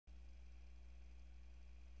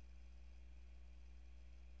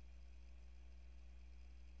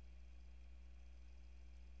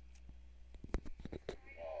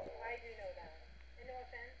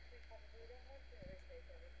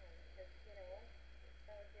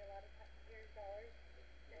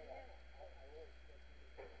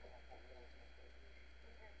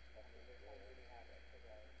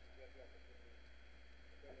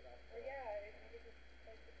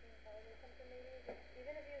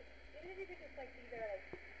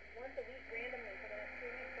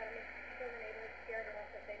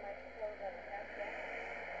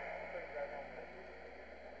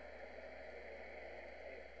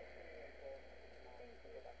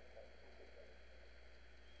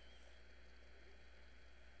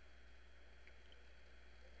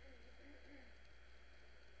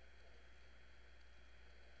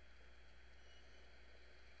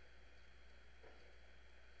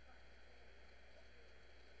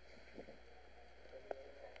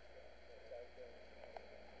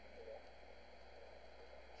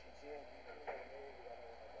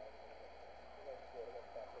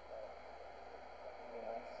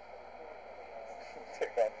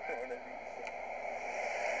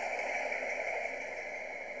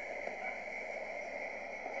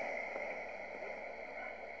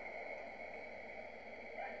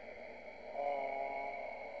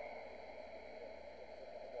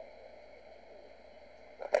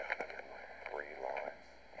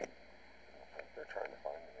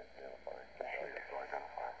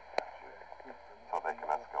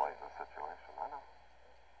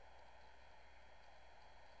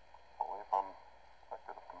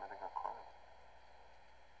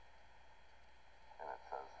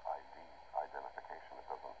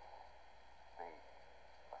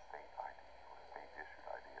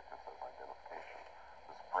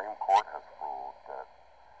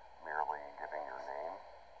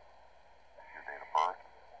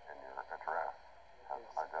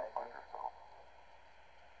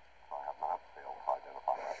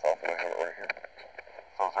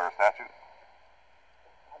Statute?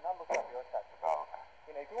 I'm not looking up your statute. Oh, okay.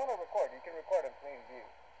 You know, if you want to record, you can record in plain view.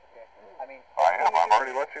 Okay. I mean, I've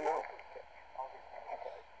already let you know. Okay.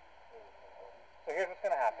 So here's what's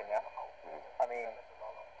gonna happen, yeah. I mean,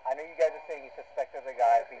 I know you guys are saying you suspect the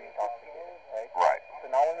guy of being intoxicated, right? Right.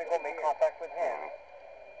 So now when we go make contact with him,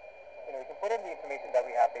 you know, we can put in the information that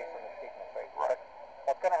we have based on the statement, right? Right. But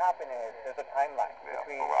what's gonna happen is there's a timeline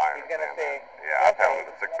between. He's gonna say, yeah, I'll tell him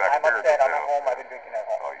the 6 I'm upset. I'm at home. I've been drinking at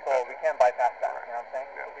home. So we can't bypass that. Right. You know what I'm saying?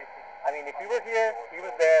 Yeah. I mean, if he were here, he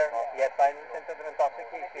was there. He had signs and symptoms of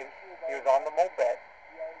intoxication. He was on the moped.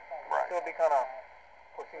 Right. He'll be kind of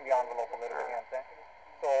pushing the envelope a little bit. You know what I'm saying?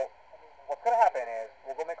 So what's gonna happen is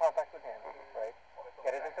we'll go make contact with him, right?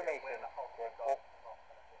 Get his information. Okay.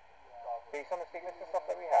 Based on the statements and stuff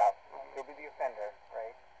that we have, he'll be the offender,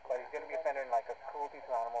 right? But he's going to be offender in like a cruelty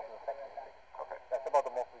to animals and sex industry. Okay. That's about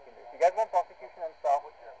the most we can do. If you guys want prosecution and stuff,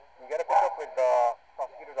 you got to pick up with the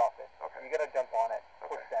prosecutor's office. Okay. You got to jump on it,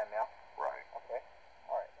 push them, yeah? Right. Okay.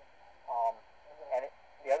 All right.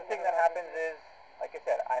 The other thing that happens is, like I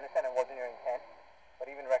said, I understand it wasn't your intent, but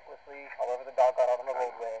even recklessly, however the dog got out on the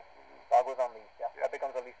roadway, dog was on leash, yeah? That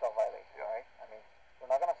becomes a leash law violation, right? I mean, we're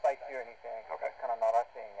not going to cite you or anything. Okay. That's kind of not our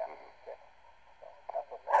thing, yeah? Okay. So that's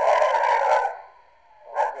what's up.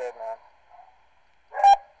 All good, man.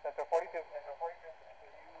 Center 42. Center 42.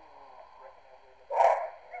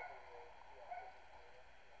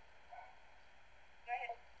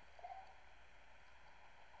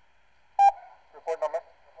 Report number.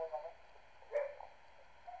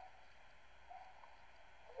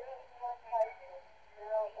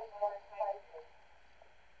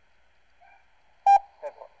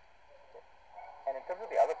 And in terms of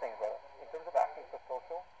the other things, brother, in terms of asking for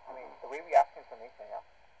social, I mean, the way we ask information, yeah,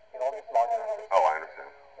 it all gets logged in our system. Oh, I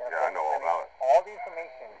understand. Yeah, I know all about it. All the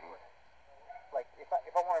information, like, if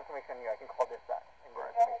I want information on you, I can call this back and get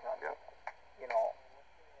information on you. You know,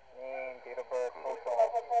 name, date of birth, social,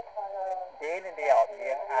 day in and day out,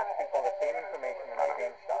 we ask people the same information in the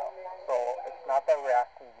same style. So it's not that we're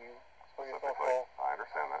asking you for your social. I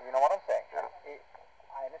understand that. You know what I'm saying? Yeah.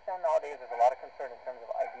 I understand nowadays there's a lot of concern in terms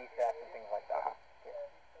of ID theft and things like that.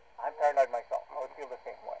 I'm paranoid myself. I would feel the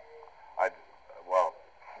same way. Well,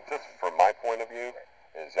 just from my point of view,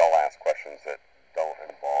 is y'all ask questions that don't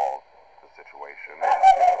involve the situation. I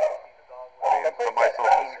mean, somebody's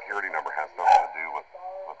social security number has nothing to do with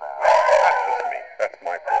that. That's just me. That's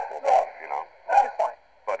my personal thought, you know. Which is fine.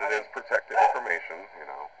 But it is protected information, you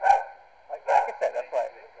know. Like I said, that's why.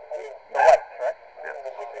 You're right, correct? Yes.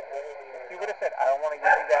 If you would have said, I don't want to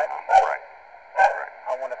give you that. Right. Right.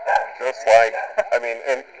 I want to say. Just like, I mean,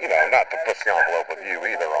 and, you know, not to push the envelope with you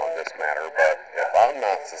either on this matter, but if I'm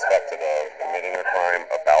not suspected of committing a crime,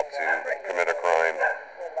 about to commit a crime,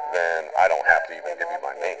 then I don't have to even give you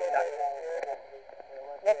my name.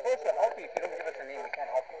 Well, first, to help you, if you don't give us a name, we can't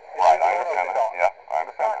help you. Right, I understand that. Yeah, I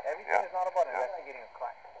understand that. Everything is not about investigating a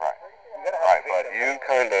crime. Right. You You gotta have Right, a but victim. you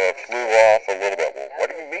kind of flew off a little bit. Well, what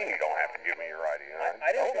do you mean you don't have to give me your ID?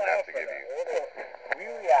 I didn't don't have to give you. So we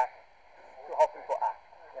react to how people act.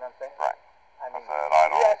 You know what I'm saying? Right. I mean, said, I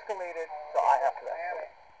you don't. escalated, so I have to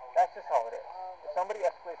escalate. That's just how it is. If somebody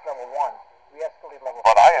escalates level 1, we escalate level 2.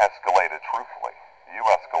 But I escalated truthfully. You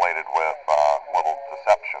escalated with little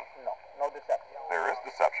deception. No deception. There is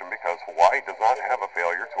deception because Hawaii does not have a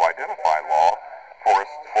failure to identify law for a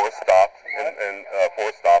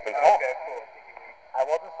stop and talk. Okay, cool. I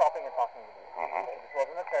wasn't stopping and talking to you. Mm-hmm. This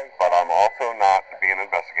wasn't a Terry But stop. I'm also not being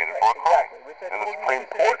investigated for a crime. Exactly. Which I And the told you Supreme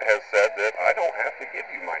specifically. Court has said that I don't have to give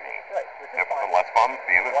you my name. Right, which is fine. Unless I'm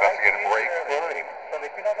being What I investigated for a see here- crime. So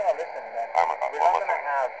if you're not going to listen, then I'm we're not going to listening.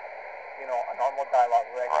 have, a normal dialogue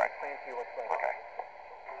where I can Right. explain to you what's going on. Okay.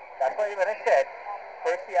 That's why when I said,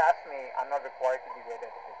 first he asked me, I'm not required to give you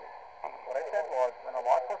identification. What I said was, when a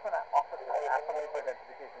law enforcement officer asks somebody for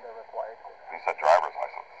identification, they're required to. You said driver's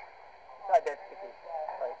license. It's identification,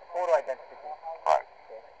 right? Photo identification. Right.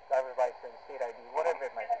 Okay? Driver's license, state ID, whatever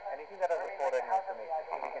it might be. Anything that has a photo and information.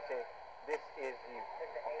 So you can say, this is you.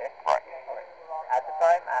 Okay? Right. All right. At the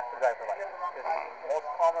time, ask the driver's license. Because most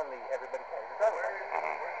commonly, everybody carries a driver's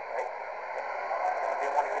license. Right? They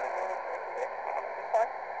want to give it to you. Okay? It's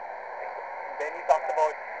fine. Then you talked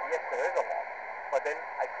about, yes, there is a law. But then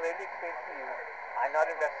I clearly explained to you, I'm not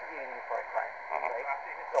investigating you for a crime. Right?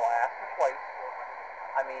 So I asked you twice.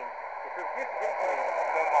 I mean, if you refuse to give it to me,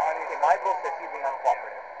 in my book, that's you being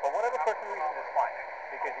uncooperative. For whatever personal reason is fine.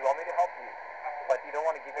 Because you want me to help you. But you don't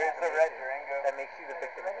want to give me information that makes you the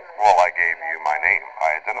victim in this case. Well, I gave you my name.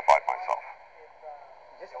 I identified myself.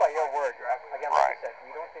 Just by your word, again, like Right. you said,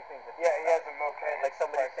 we don't take things at face value. He has a okay. Like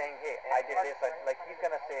somebody saying, hey, I did this, like he's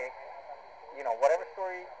going to say, whatever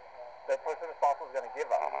story the person responsible is going to give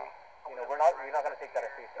us, we're not going to take that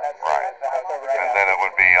at face value. Right. That's what we're And gonna then it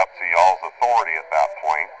would be up to y'all's authority at that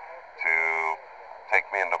point to take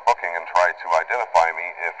me into booking and try to identify me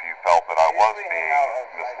if you felt that I was being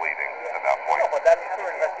misleading at that point. No, but that's through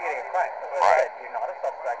investigating a crime. As I Right. said, you're not a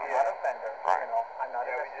suspect, you're not an offender. Right. I'm not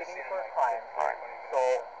investigating you for a crime. Right. So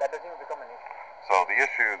that doesn't even become an issue. So the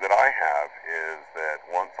issue that I have is that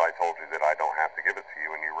once I told you that I don't have to give it to you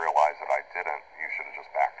and you realize that I didn't, you should have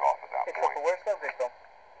just backed off at that Okay, point. so where's the victim?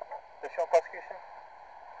 The show prosecution?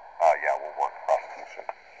 Yeah, we'll want prosecution.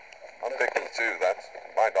 I'm thinking too. That's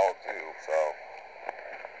my dog too. So,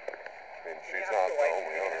 I mean, she's not the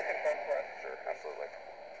only owner. Sure, absolutely.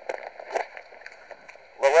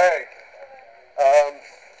 Lorraine,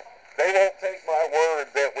 they won't take my word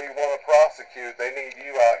that we want to prosecute. They need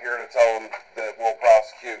you out here to tell them that we'll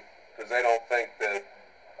prosecute because they don't think that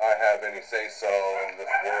I have any say-so in this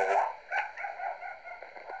world.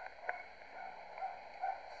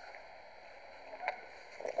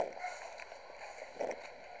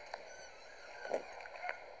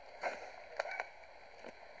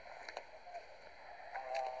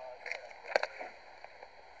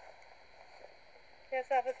 Yes,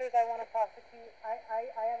 officers, I want to prosecute. I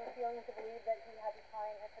have a feeling to believe that he had to tie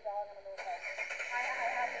and hit the dog on a motel. I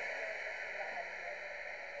have this feeling that he had to do that.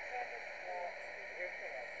 Here's the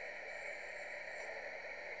thing,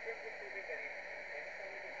 in terms of proving that he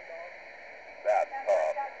intentionally did the dog, That's That's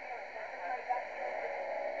my gut feeling. That's just my gut feeling.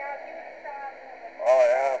 Now, if you would stop and Oh,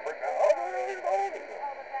 yeah. Oh, yeah. all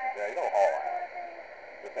the facts, Yeah, you don't haul that ass. sort of thing,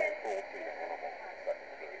 This ain't cruelty to animals. Second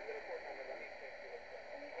degree. can you take the report number of it?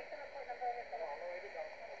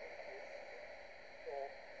 so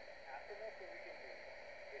after that, what we can do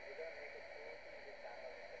is we're going to make a cruelty to this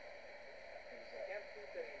animal investigation. You can't prove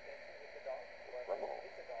that he intentionally hit the dog, but Criminal.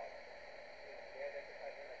 hit the dog. They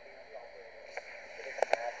identified him as being the operator. So they can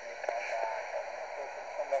have make contact, so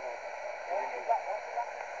some level of consent. They didn't do that.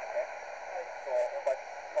 Okay? So, but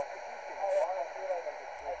prosecution, if you want to do like a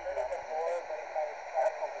cruelty to animal investigation,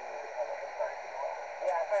 that's something you could follow up with prosecution.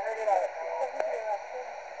 Yeah, if I heard it out,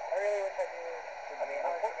 I really wish I knew. I mean,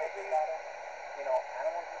 unfortunately,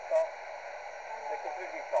 animals and stuff, they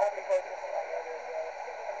completely property. I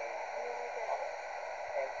mean,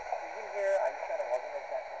 and even here, I understand it wasn't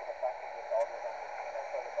intentional, but the fact that the dog was on me, and I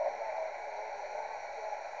saw the dog ran out into the road.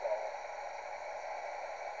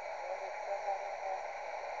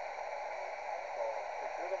 So,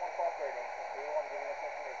 if you're the one cooperating, if you're the one giving us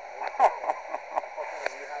information,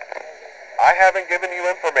 unfortunately, you have to know this. I haven't given you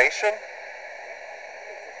information?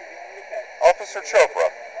 Officer Chopra,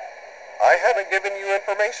 I haven't given you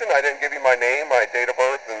information. I didn't give you my name, my date of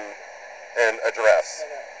birth, and address.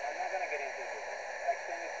 I'm not going to get into this. I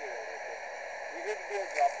explained it to you earlier. We're here to do our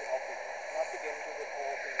job to help you, not to get into this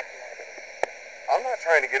whole thing that you want to get into. I'm not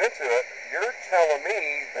trying to get into it. You're telling me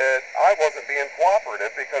that I wasn't being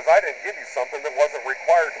cooperative because I didn't give you something that wasn't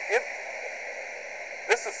required to give you.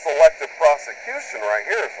 This is selective prosecution right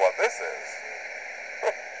here is what this is.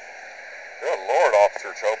 Good Lord,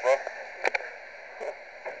 Officer Chopra.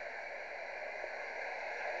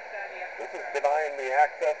 This is denying me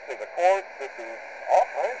access to the courts. This is all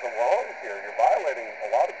kinds of wrongs here. You're violating a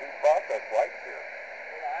lot of due process rights here.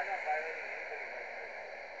 I'm not violating anybody's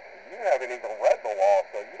rights. You haven't even read the law,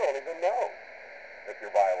 so you don't even know if you're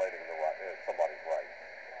violating somebody's rights.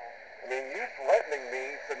 I mean, you threatening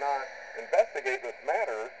me to not investigate this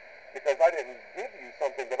matter because I didn't give you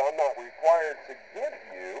something that I'm not required to give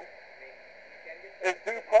you is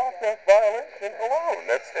due process violation alone.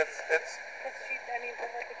 It's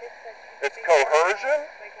coercion.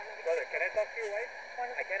 Brother, can I talk to your wife?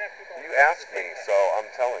 I can't have people. You asked me, so I'm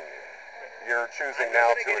telling you. You're choosing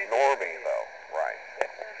now to ignore me, though. Right. This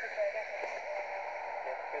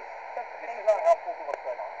is not helpful to what's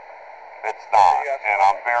going on. It's not, and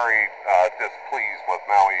I'm very displeased with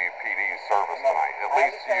Maui PD's service tonight. At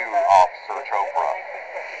least you, Officer Chopra.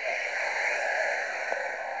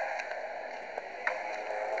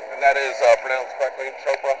 And that is pronounced correctly,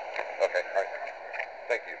 Chopra? Okay, all right.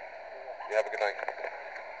 Thank you. You have a good night.